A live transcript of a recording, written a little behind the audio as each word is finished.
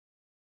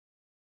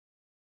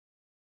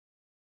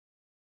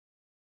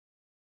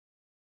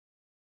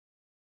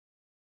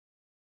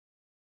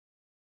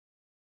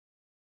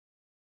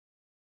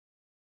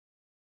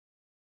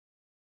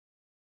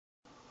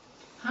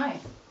Hi,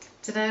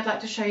 today I'd like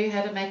to show you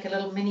how to make a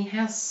little mini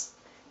house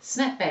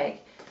snap bag.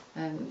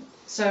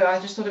 So I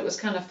just thought it was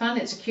kind of fun.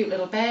 It's a cute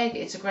little bag.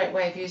 It's a great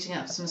way of using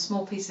up some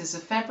small pieces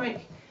of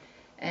fabric,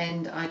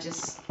 and I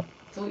just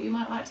thought you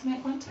might like to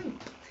make one too.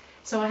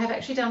 So I have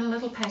actually done a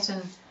little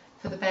pattern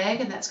for the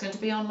bag, and that's going to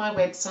be on my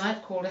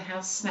website called a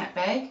house snap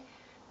bag.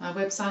 My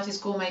website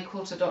is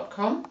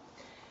GourmetQuilter.com,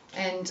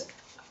 and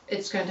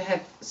it's going to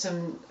have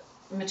some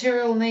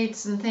material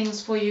needs and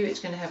things for you. It's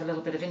going to have a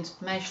little bit of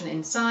information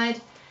inside,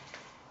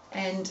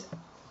 and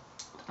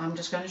I'm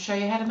just going to show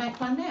you how to make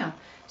one now.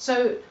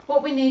 So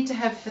what we need to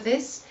have for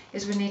this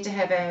is we need to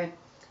have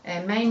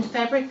our main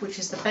fabric, which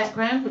is the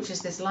background, which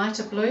is this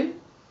lighter blue,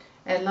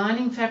 our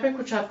lining fabric,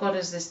 which I've got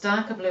is this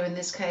darker blue in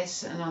this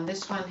case, and on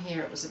this one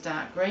here it was a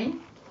dark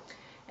green,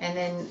 and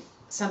then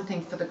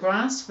something for the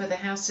grass where the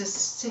house is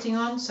sitting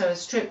on, so a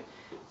strip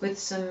with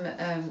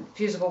some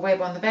fusible web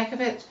on the back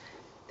of it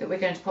that we're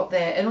going to pop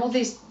there. And all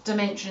these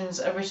dimensions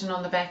are written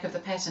on the back of the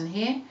pattern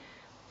here.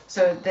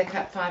 So they're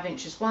cut 5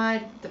 inches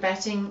wide, the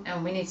batting,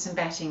 and we need some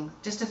batting.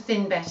 Just a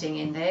thin batting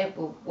in there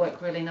will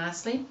work really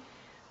nicely.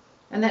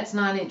 And that's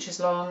 9 inches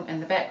long, and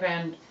the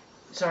background,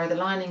 sorry, the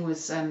lining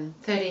was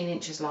 13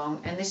 inches long,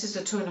 and this is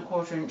a 2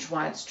 1/4 inch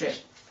wide strip,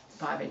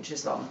 5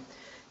 inches long,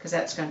 because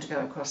that's going to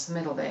go across the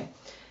middle there.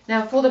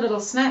 Now for the little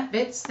snap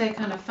bits, they're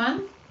kind of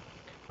fun,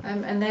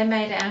 and they're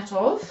made out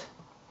of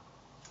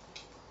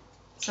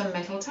some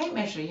metal tape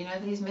measure. You know,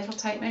 these metal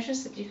tape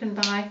measures that you can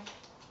buy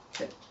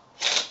that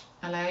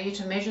allow you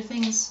to measure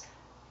things,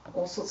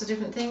 all sorts of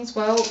different things.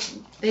 Well,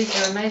 these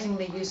are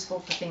amazingly useful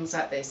for things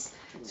like this.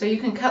 So you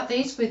can cut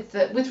these with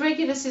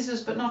regular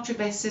scissors, but not your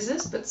best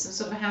scissors, but some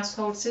sort of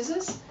household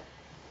scissors.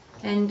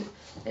 And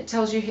it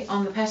tells you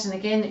on the pattern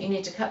again that you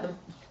need to cut them,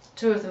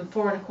 2 of them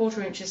 4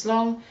 1/4 inches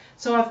long.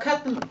 So I've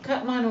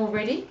cut mine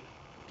already,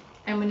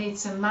 and we need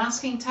some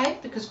masking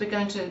tape because we're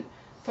going to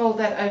fold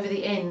that over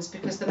the ends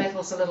because the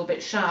metal's a little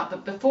bit sharp.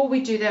 But before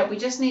we do that, we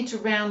just need to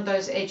round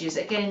those edges.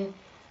 Again,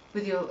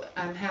 with your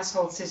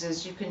household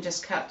scissors, you can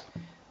just cut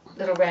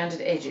little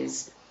rounded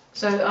edges.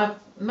 So I've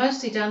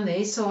mostly done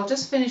these, so I'll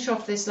just finish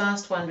off this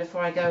last one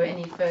before I go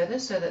any further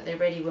so that they're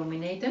ready when we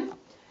need them.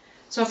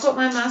 So I've got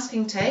my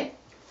masking tape.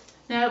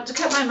 Now to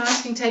cut my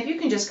masking tape, you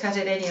can just cut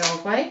it any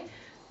old way,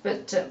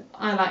 but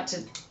I like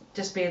to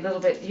just be a little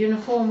bit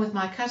uniform with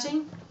my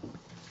cutting,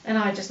 and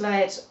I just lay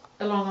it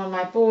along on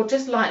my board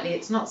just lightly.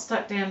 It's not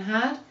stuck down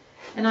hard,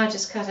 and I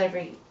just cut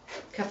every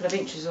couple of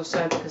inches or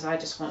so because I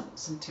just want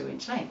some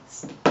 2-inch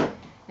lengths.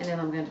 And then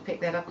I'm going to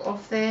pick that up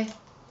off there,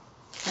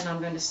 and I'm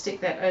going to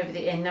stick that over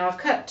the end. Now I've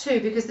cut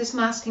 2 because this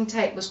masking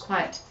tape was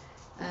quite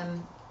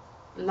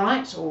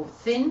light or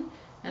thin,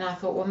 and I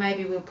thought, well,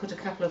 maybe we'll put a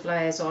couple of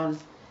layers on,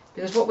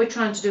 because what we're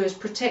trying to do is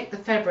protect the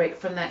fabric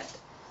from that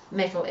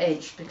metal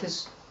edge,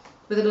 because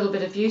with a little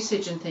bit of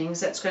usage and things,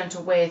 that's going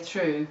to wear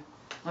through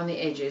on the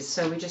edges.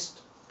 So we're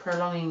just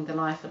prolonging the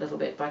life a little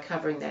bit by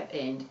covering that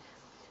end.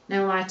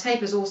 Now my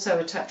tape is also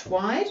a touch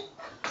wide,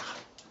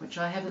 which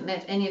I haven't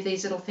let any of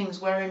these little things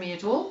worry me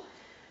at all.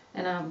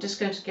 And I'm just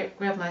going to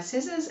grab my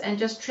scissors and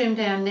just trim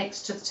down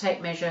next to the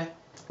tape measure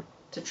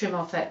to trim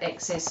off that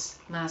excess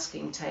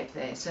masking tape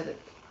there so that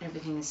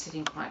everything is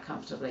sitting quite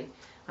comfortably.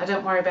 I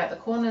don't worry about the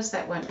corners,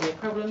 that won't be a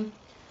problem.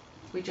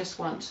 We just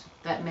want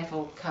that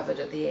metal covered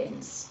at the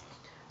ends.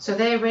 So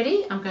they're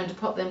ready. I'm going to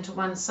pop them to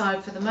one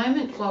side for the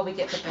moment while we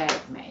get the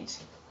bag made.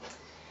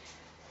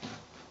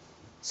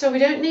 So we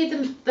don't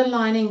need the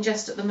lining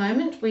just at the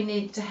moment. We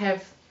need to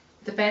have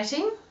the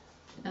batting,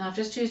 and I've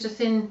just used a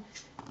thin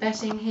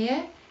batting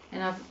here,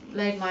 and I've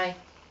laid my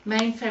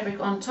main fabric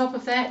on top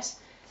of that.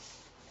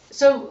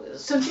 So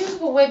some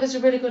fusible web is a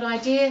really good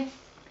idea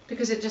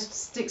because it just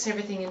sticks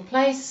everything in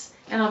place,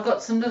 and I've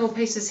got some little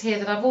pieces here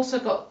that I've also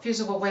got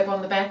fusible web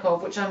on the back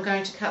of, which I'm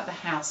going to cut the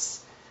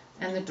house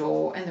and the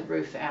door and the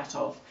roof out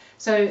of.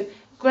 So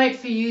great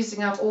for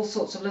using up all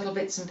sorts of little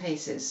bits and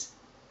pieces.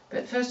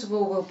 But first of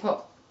all, we'll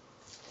pop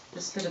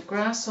this bit of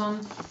grass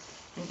on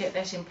and get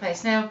that in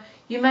place. Now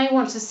you may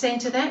want to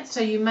center that, so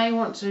you may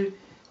want to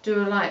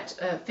do a light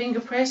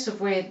finger press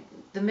of where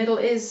the middle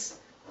is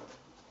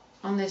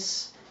on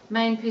this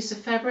main piece of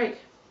fabric,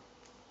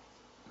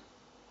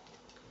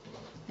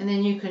 and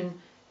then you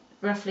can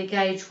roughly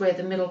gauge where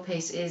the middle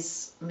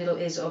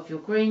is of your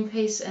green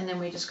piece, and then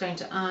we're just going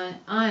to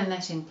iron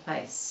that in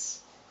place.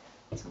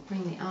 So I'll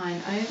bring the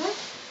iron over.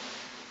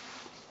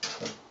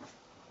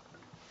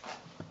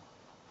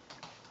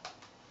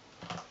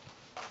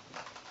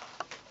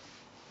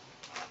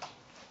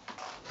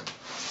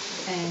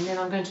 And then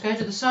I'm going to go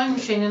to the sewing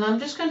machine, and I'm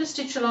just going to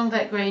stitch along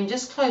that green,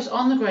 just close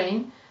on the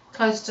green,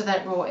 close to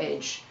that raw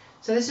edge.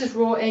 So this is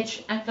raw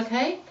edge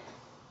applique,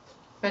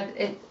 but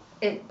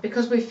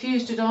because we've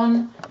fused it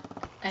on,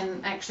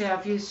 and actually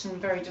I've used some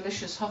very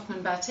delicious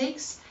Hoffman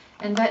batiks,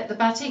 and that the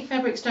batik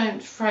fabrics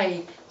don't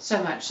fray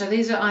so much, so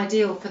these are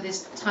ideal for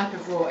this type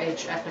of raw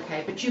edge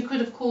applique. But you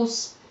could of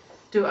course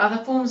do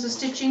other forms of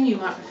stitching. You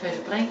might prefer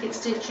to blanket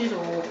stitch it,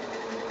 or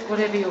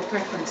whatever your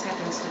preference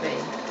happens to be.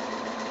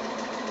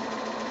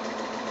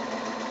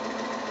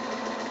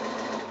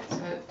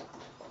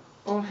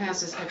 all how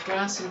houses have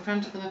grass in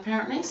front of them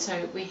apparently,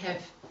 so we have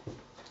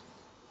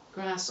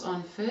grass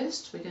on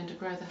first. We're going to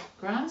grow the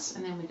grass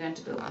and then we're going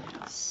to build the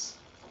house.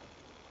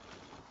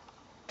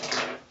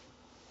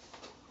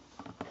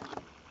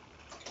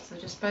 So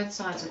just both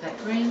sides of that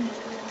green.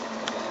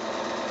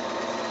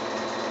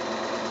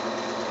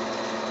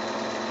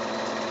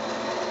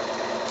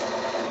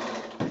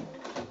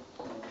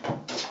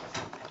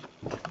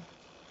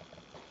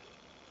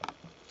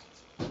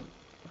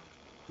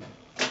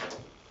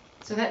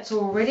 So that's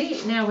all ready.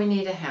 Now we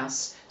need a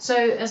house. So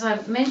as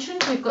I've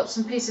mentioned, we've got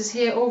some pieces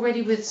here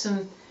already with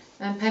some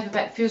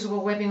paperback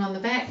fusible webbing on the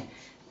back.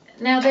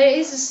 Now there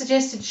is a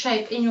suggested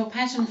shape in your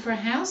pattern for a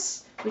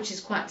house, which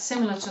is quite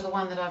similar to the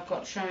one that I've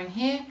got showing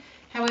here.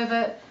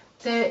 However,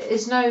 there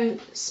is no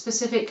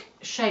specific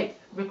shape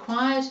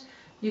required.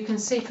 You can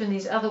see from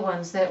these other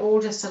ones, they're all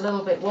just a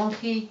little bit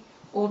wonky,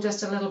 all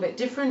just a little bit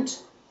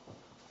different.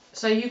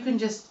 So you can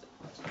just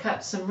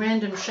cut some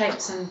random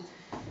shapes and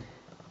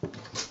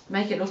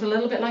make it look a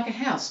little bit like a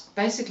house.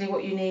 Basically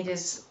what you need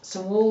is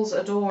some walls,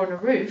 a door and a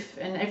roof,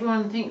 and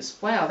everyone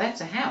thinks, wow, that's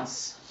a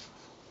house.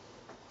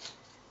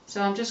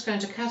 So I'm just going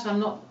to cut. I'm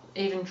not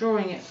even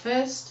drawing it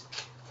first.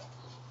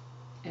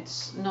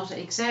 It's not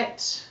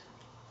exact.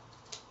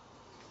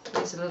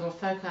 These are little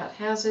folk art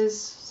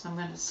houses, so I'm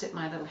going to set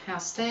my little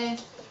house there.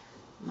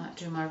 Might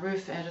do my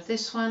roof out of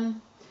this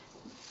one.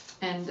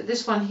 And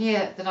this one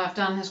here that I've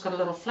done has got a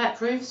little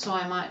flat roof, so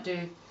I might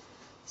do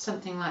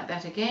something like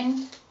that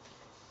again.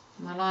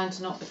 My line's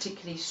not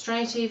particularly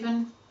straight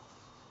even.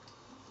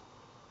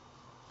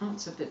 Oh,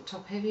 it's a bit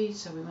top heavy,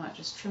 so we might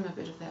just trim a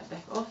bit of that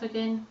back off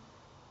again.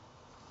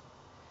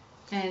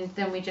 And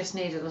then we just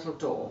need a little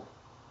door.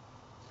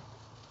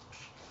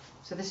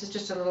 So this is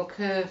just a little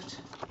curved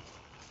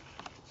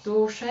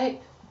door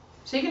shape.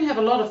 So you can have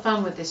a lot of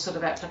fun with this sort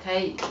of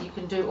applique. You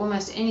can do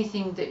almost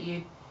anything that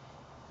you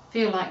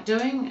feel like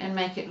doing and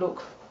make it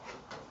look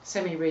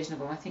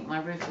semi-reasonable. I think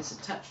my roof is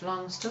a touch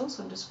long still,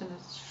 so I'm just going to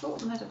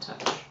shorten that a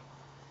touch.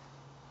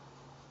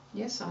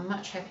 Yes, I'm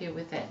much happier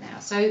with that now.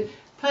 So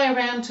play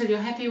around till you're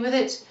happy with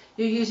it.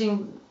 You're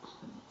using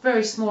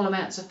very small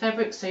amounts of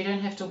fabric, so you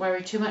don't have to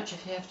worry too much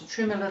if you have to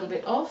trim a little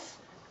bit off.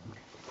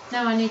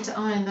 Now I need to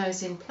iron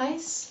those in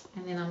place,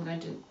 and then I'm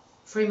going to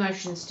free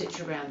motion stitch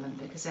around them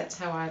because that's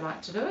how I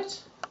like to do it.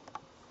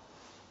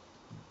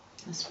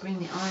 Let's bring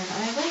the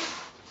iron over.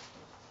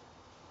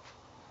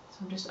 So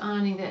I'm just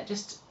ironing that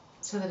just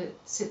so that it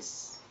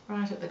sits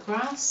right at the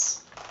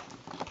grass.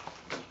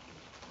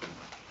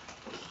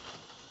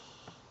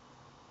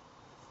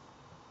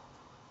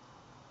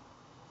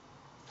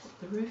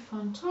 The roof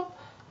on top.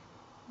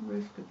 The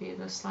roof could be at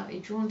a slightly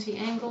jaunty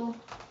angle.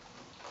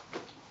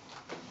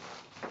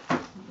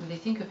 Don't really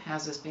think of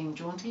houses being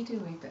jaunty, do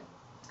we? But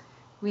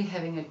we're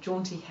having a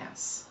jaunty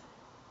house.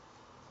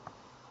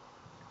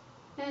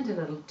 And a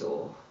little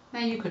door.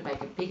 Now you could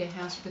make a bigger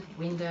house with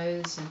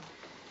windows, and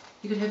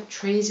you could have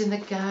trees in the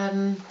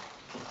garden.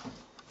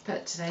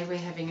 But today we're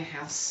having a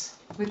house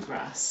with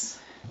grass.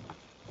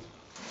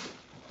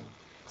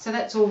 So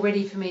that's all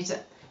ready for me to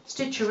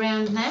stitch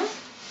around now.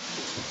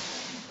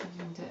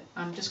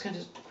 I'm just going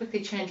to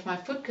quickly change my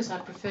foot because I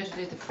prefer to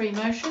do the free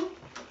motion.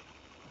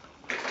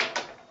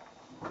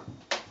 Put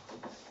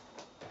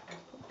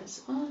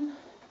this on.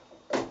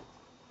 And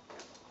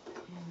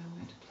I'm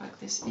going to plug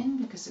this in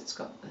because it's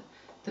got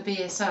the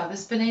BSR.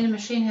 This Bernina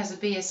machine has a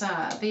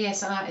BSR. A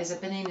BSR is a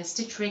Bernina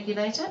stitch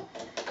regulator,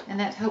 and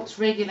that helps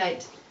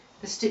regulate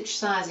the stitch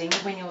sizing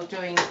when you're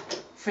doing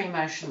free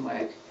motion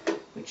work,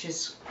 which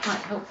is quite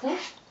helpful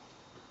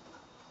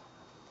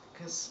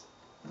because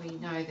we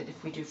know that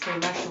if we do free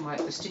motion work,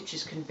 the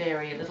stitches can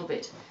vary a little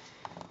bit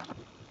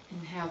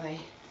in how they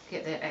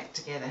get their act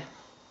together.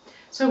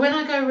 So when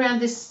I go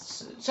around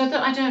this, so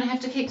that I don't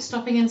have to keep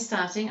stopping and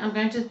starting, I'm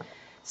going to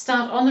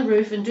start on the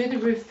roof and do the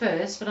roof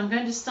first, but I'm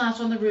going to start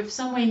on the roof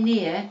somewhere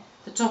near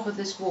the top of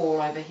this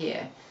wall over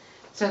here,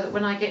 so that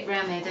when I get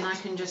round there, then I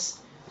can just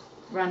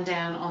run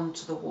down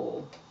onto the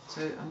wall.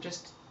 So I'm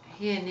just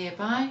here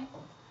nearby,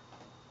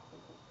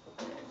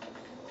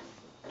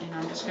 and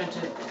I'm just going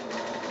to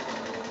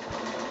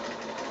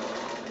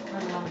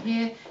run along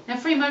here. Now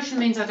free motion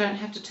means I don't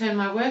have to turn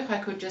my work. I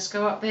could just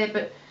go up there,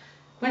 but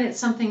when it's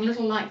something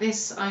little like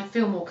this, I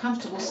feel more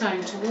comfortable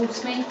sewing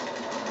towards me,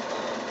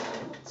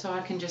 so I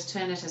can just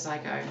turn it as I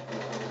go.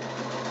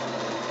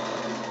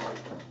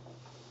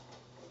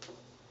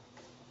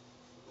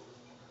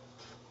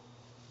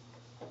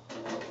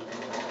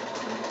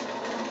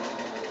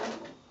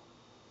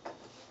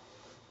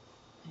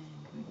 And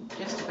we've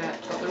just about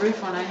got the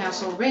roof on our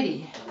house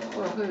already.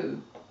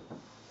 Woohoo!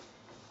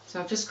 So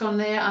I've just gone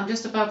there, I'm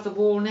just above the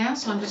wall now,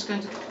 so I'm just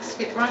going to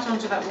skip right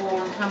onto that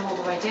wall and come all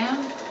the way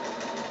down.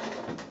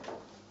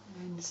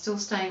 And still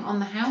staying on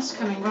the house,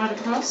 coming right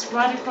across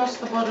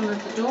the bottom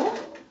of the door,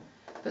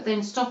 but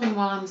then stopping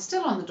while I'm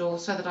still on the door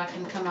so that I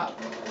can come up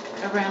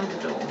around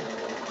the door.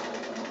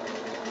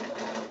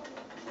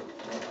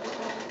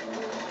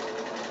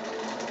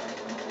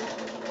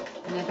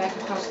 And then back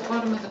across the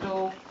bottom of the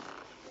door,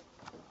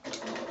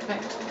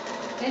 back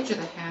edge of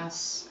the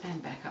house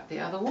and back up the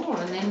other wall,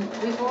 and then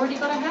we've already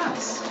got a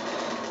house.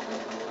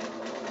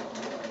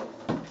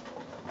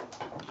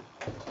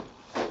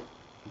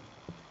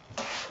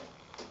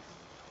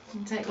 It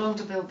didn't take long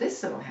to build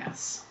this little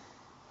house.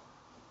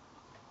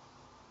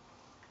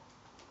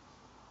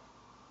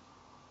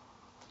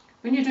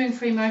 When you're doing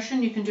free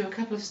motion, you can do a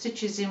couple of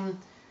stitches in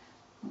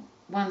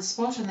one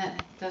spot, and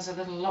that does a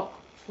little lock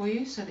for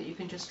you so that you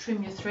can just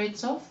trim your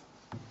threads off.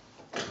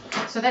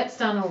 So that's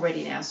done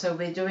already now, so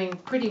we're doing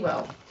pretty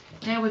well.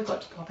 Now we've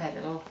got to pop our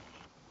little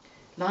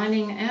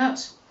lining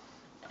out,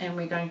 and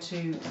we're going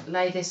to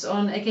lay this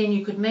on. Again,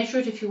 you could measure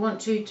it if you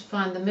want to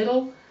find the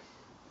middle,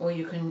 or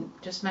you can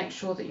just make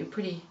sure that you're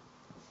pretty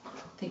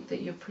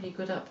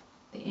good up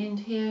the end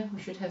here.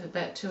 We should have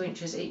about 2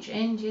 inches each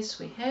end. Yes,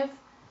 we have.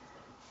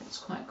 That's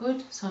quite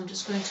good. So I'm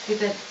just going to give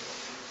that,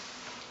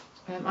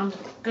 I'm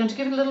going to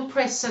give it a little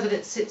press so that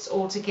it sits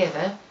all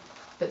together,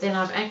 but then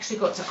I've actually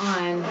got to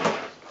iron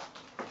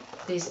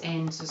these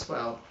ends as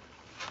well.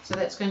 So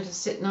that's going to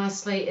sit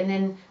nicely, and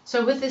then,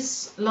 so with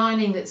this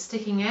lining that's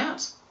sticking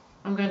out,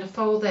 I'm going to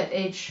fold that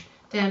edge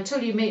down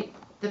till you meet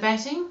the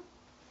batting,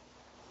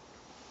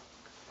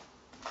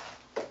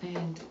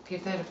 and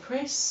give that a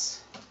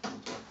press,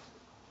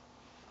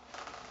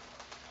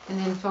 and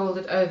then fold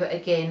it over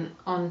again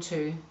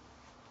onto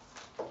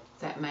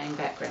that main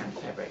background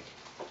fabric.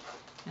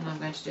 And I'm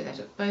going to do that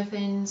at both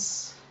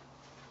ends.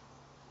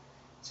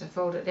 So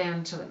fold it down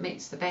until it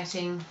meets the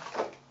batting,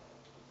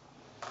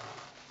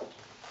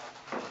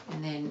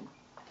 and then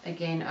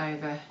again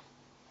over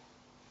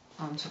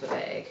onto the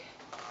bag.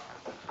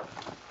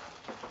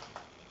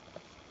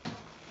 And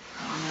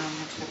now I'm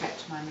going to go back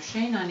to my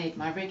machine. I need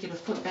my regular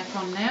foot back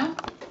on now.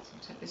 So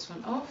I'll take this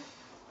one off.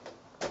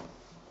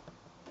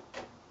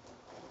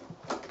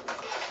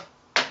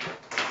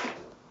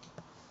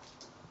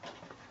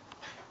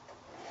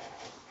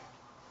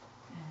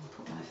 And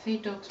put my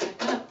feed dogs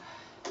back up.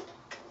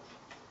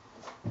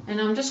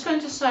 And I'm just going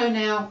to sew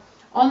now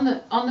on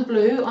the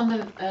blue, on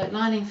the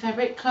lining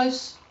fabric,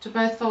 close to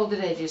both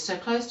folded edges. So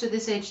close to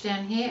this edge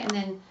down here, and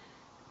then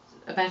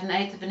about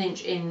 1/8 of an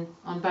inch in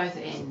on both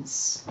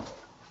ends.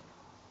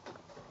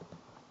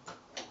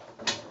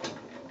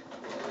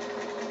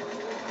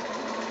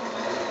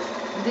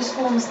 And this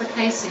forms the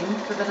casing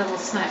for the little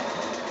snap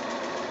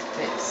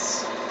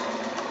bits.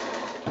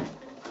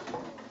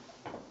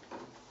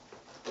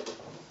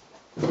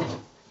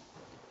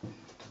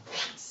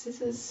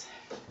 Scissors.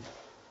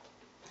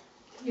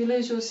 You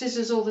lose your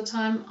scissors all the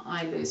time.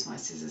 I lose my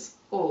scissors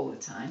all the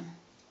time.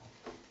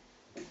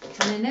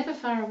 And they're never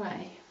far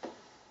away.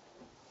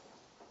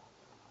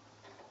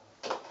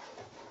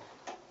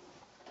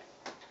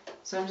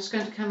 So I'm just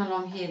going to come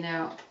along here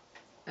now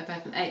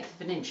about 1/8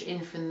 of an inch in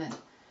from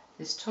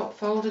this top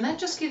fold, and that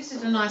just gives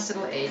it a nice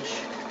little edge.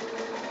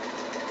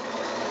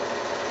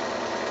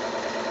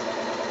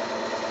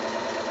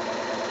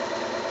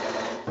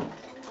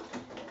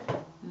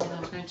 And then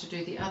I'm going to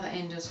do the other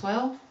end as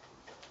well.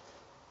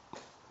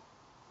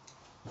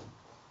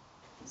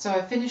 So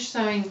I finished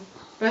sewing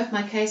both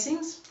my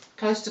casings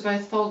close to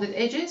both folded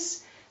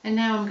edges, and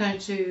now I'm going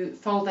to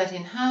fold that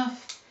in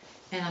half,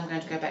 and I'm going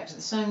to go back to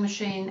the sewing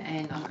machine,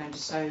 and I'm going to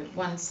sew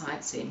one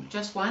side seam,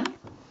 just one.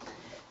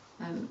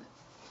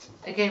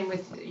 Again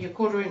with your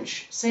 1/4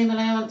 inch seam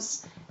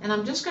allowance, and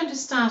I'm just going to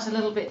start a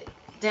little bit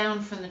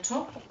down from the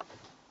top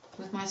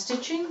with my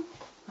stitching.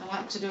 I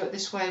like to do it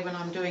this way when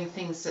I'm doing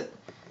things that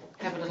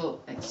have a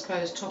little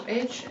exposed top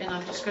edge, and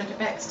I'm just going to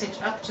back stitch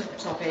up to the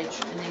top edge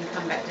and then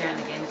come back down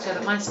again, so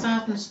that my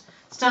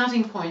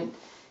starting point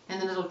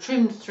and the little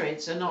trimmed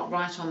threads are not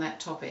right on that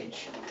top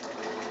edge.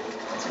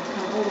 So I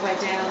come all the way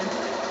down.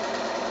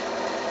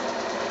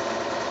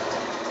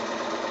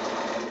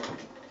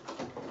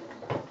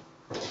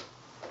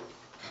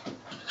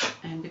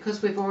 And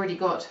because we've already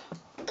got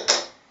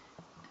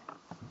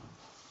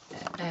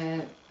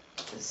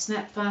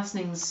snap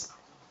fastenings,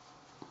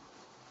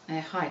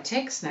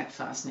 high-tech snap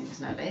fastenings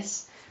no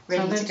less,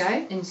 ready to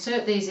go.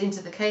 Insert these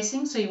into the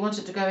casing, so you want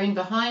it to go in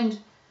behind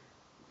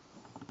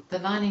the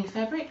lining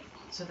fabric,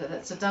 so that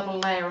that's a double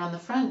layer on the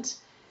front,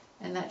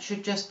 and that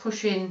should just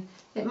push in.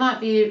 It might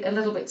be a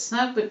little bit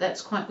snug, but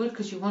that's quite good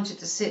because you want it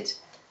to sit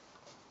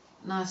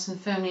nice and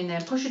firmly in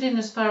there. Push it in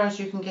as far as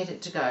you can get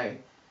it to go,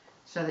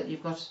 so that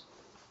you've got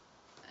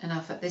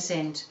enough at this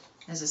end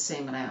as a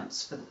seam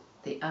allowance for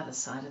the other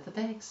side of the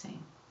bag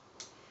seam.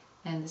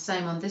 And the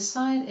same on this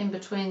side, in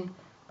between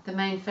the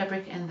main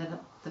fabric and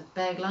the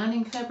bag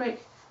lining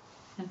fabric,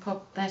 and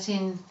pop that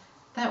in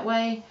that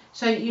way.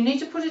 So you need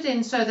to put it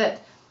in so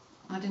that,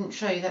 I didn't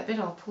show you that bit,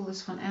 I'll pull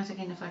this one out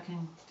again if I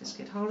can just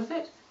get hold of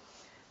it.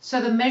 So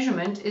the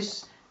measurement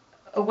is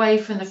away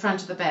from the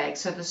front of the bag,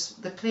 so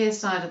the clear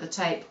side of the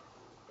tape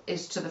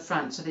is to the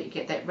front, so that you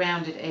get that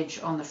rounded edge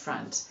on the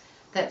front.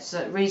 That's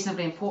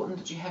reasonably important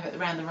that you have it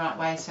around the right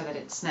way so that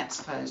it snaps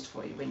closed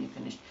for you when you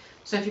finish.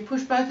 So if you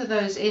push both of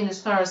those in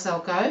as far as they'll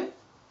go,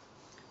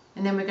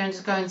 and then we're going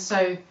to go and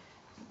sew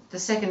the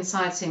second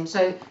side seam.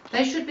 So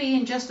they should be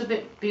in just a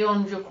bit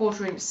beyond your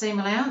 1/4 inch seam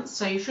allowance,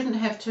 so you shouldn't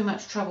have too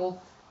much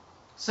trouble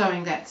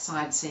sewing that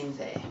side seam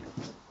there.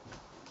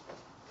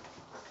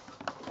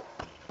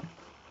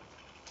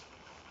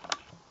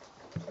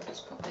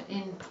 Just pop it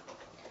in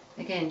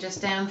again,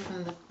 just down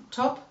from the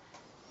top,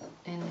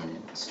 and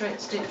then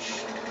straight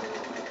stitch,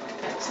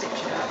 back stitch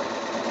it up,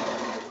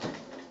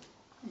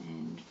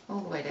 and all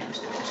the way down to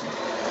the bottom.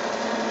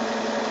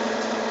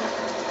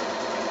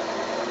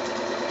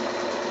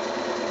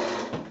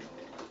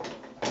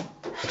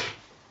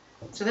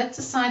 So that's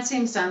the side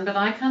seams done, but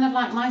I kind of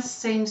like my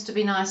seams to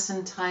be nice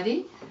and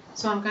tidy,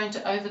 so I'm going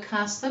to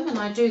overcast them, and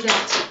I do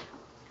that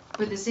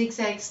with a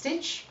zigzag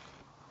stitch.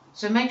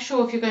 So make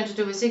sure if you're going to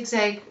do a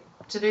zigzag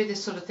to do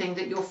this sort of thing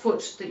that your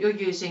foot that you're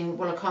using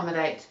will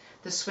accommodate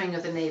the swing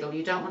of the needle.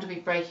 You don't want to be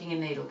breaking a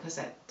needle because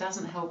that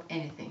doesn't help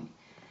anything.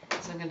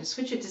 So I'm going to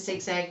switch it to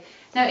zigzag.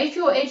 Now if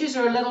your edges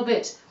are a little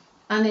bit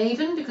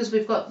uneven because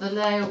we've got the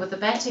layer with the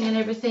batting and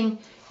everything,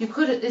 you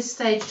could at this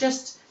stage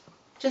just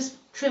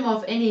trim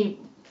off any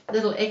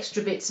little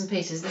extra bits and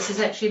pieces. This is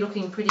actually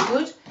looking pretty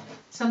good.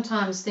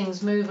 Sometimes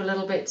things move a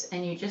little bit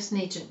and you just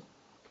need to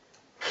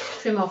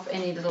trim off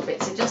any little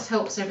bits. It just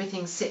helps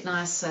everything sit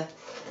nicer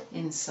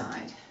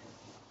inside.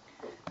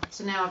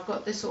 So now I've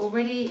got this all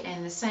ready,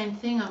 and the same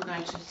thing, I'm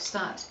going to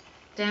start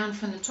down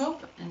from the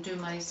top and do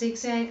my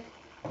zigzag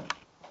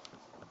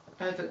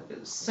over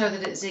so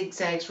that it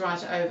zigzags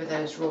right over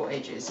those raw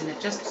edges, and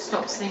it just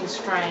stops things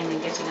fraying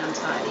and getting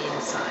untidy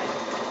inside.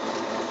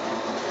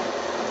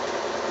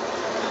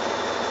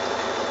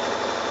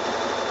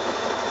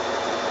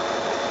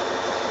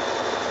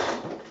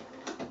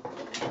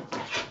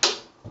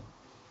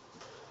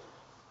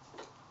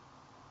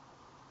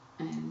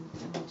 And then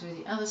we'll do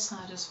the other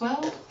side as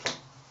well.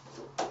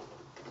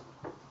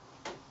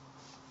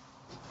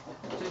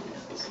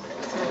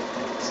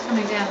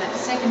 Coming down that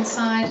second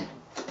side,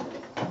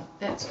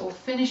 that's all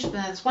finished, but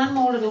there's one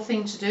more little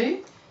thing to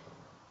do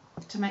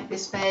to make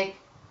this bag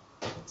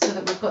so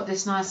that we've got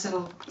this nice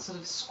little sort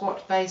of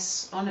squat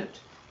base on it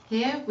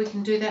here. We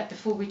can do that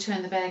before we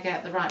turn the bag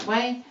out the right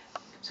way.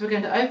 So we're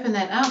going to open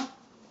that up,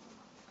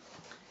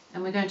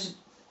 and we're going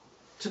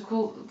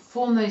to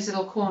form these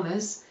little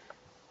corners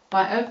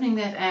by opening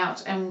that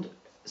out, and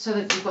so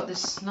that we've got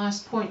this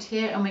nice point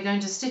here, and we're going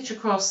to stitch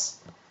across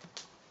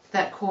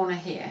that corner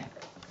here.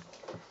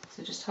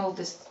 So just hold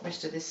this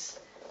rest of this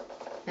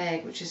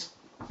bag, which is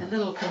a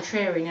little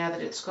contrary now that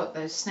it's got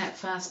those snap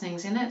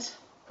fastenings in it.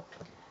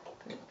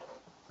 But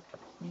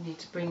you need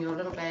to bring your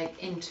little bag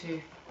into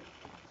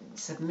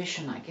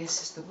submission, I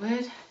guess is the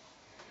word.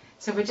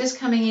 So we're just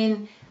coming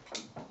in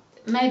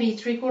maybe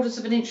 3/4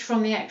 of an inch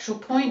from the actual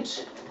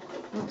point.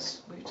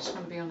 Oops, we just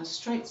want to be on a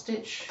straight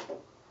stitch.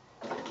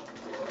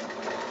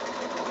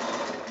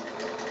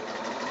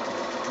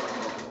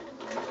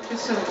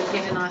 Just so that we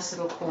get a nice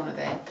little corner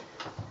there.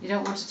 You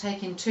don't want to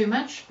take in too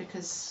much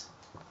because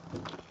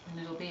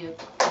then it'll be a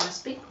nice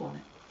big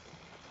corner.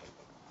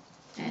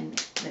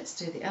 And let's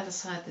do the other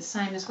side the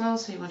same as well.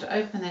 So you want to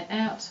open that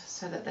out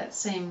so that that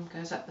seam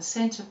goes up the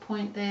centre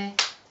point there.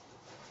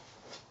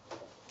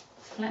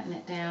 Flatten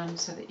it down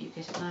so that you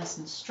get it nice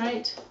and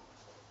straight,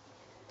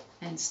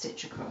 and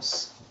stitch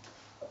across.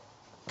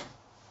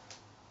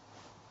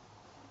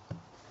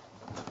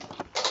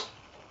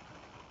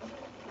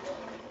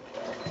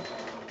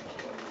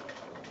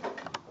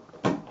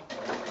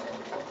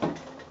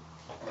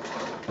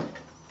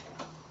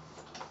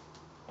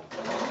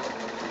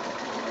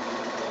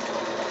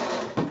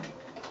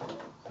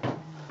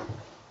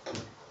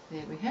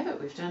 There we have it,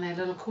 we've done our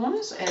little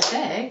corners. Our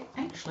bag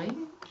actually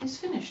is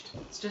finished.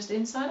 It's just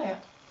inside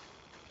out.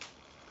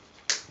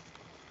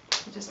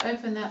 So just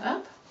open that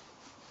up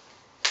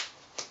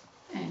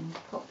and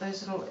pop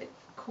those little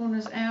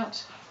corners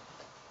out.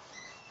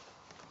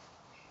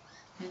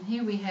 And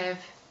here we have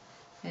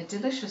a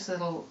delicious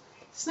little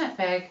snap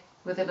bag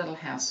with a little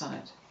house on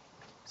it.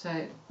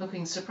 So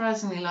looking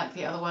surprisingly like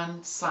the other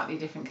one, slightly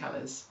different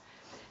colours.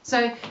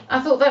 So I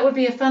thought that would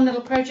be a fun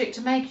little project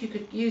to make. You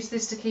could use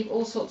this to keep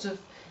all sorts of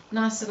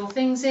nice little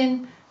things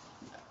in,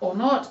 or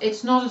not.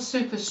 It's not a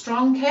super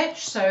strong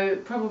catch, so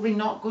probably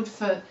not good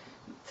for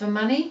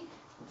money.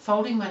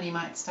 Folding money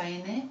might stay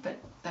in there, but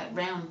that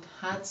round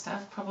hard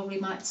stuff probably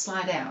might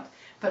slide out.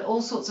 But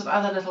all sorts of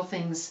other little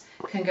things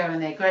can go in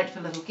there. Great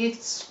for little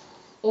gifts,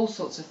 all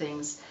sorts of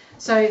things.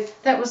 So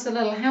that was the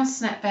little house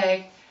snap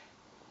bag.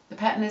 The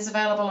pattern is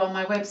available on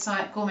my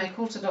website,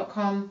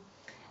 GourmetQuilter.com.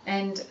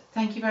 And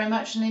thank you very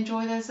much, and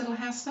enjoy those little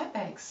house snap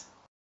bags.